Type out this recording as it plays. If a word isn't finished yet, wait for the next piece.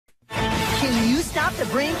stop the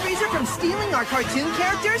brain freezer from stealing our cartoon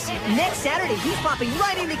characters? Next Saturday, he's popping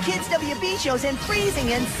right into Kids WB shows and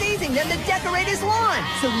freezing and seizing them to decorate his lawn.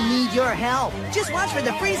 So we need your help. Just watch for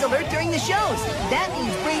the freeze alert during the shows. That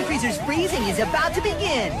means Brain Freezer's freezing is about to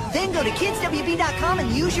begin. Then go to kidswb.com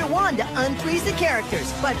and use your wand to unfreeze the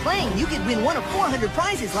characters. By playing, you could win one of 400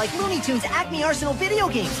 prizes like Looney Tunes Acme Arsenal video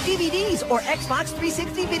games, DVDs, or Xbox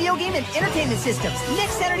 360 video game and entertainment systems.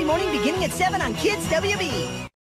 Next Saturday morning beginning at 7 on Kids WB.